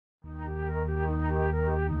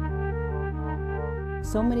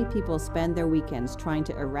So many people spend their weekends trying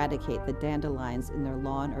to eradicate the dandelions in their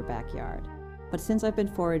lawn or backyard. But since I've been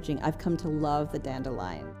foraging, I've come to love the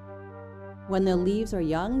dandelion. When the leaves are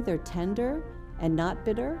young, they're tender and not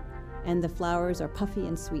bitter, and the flowers are puffy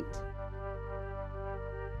and sweet.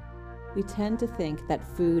 We tend to think that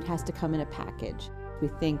food has to come in a package. We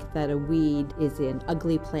think that a weed is an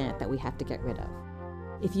ugly plant that we have to get rid of.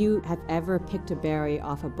 If you have ever picked a berry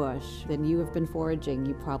off a bush, then you have been foraging.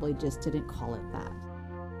 You probably just didn't call it that.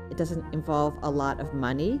 It doesn't involve a lot of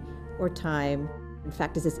money or time. In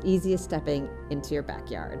fact, it's as easy as stepping into your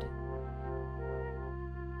backyard.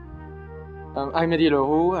 I'm Eddy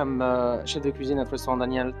Leroux. I'm chef de cuisine at restaurant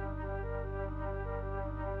Daniel.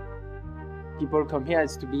 People come here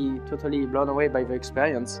to be totally blown away by the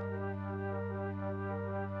experience.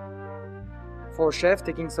 For a chef,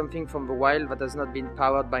 taking something from the wild that has not been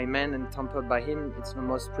powered by man and tempered by him, it's the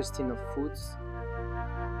most pristine of foods.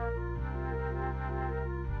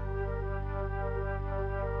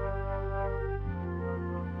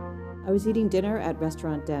 I was eating dinner at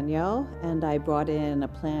restaurant Daniel, and I brought in a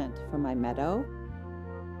plant from my meadow.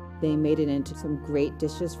 They made it into some great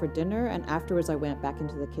dishes for dinner, and afterwards I went back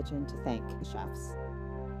into the kitchen to thank the chefs.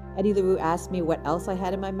 Eddy Leroux asked me what else I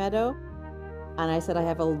had in my meadow, and I said, I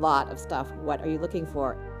have a lot of stuff. What are you looking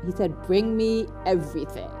for? He said, bring me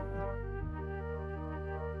everything.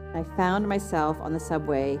 I found myself on the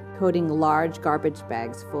subway toting large garbage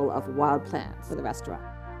bags full of wild plants for the restaurant,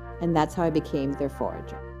 and that's how I became their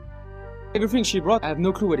forager. Everything she brought, I have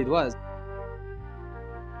no clue what it was.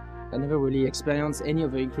 I never really experienced any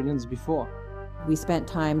of the ingredients before. We spent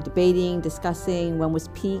time debating, discussing when was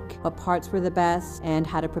peak, what parts were the best, and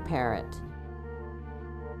how to prepare it.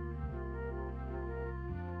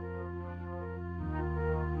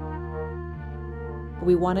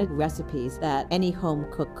 We wanted recipes that any home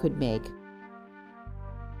cook could make.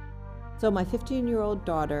 So my 15-year-old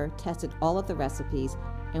daughter tested all of the recipes,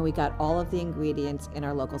 and we got all of the ingredients in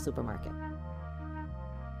our local supermarket.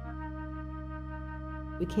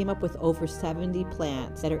 We came up with over 70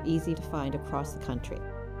 plants that are easy to find across the country.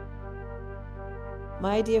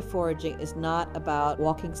 My idea of foraging is not about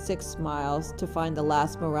walking 6 miles to find the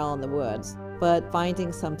last morel in the woods, but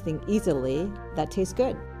finding something easily that tastes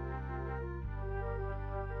good.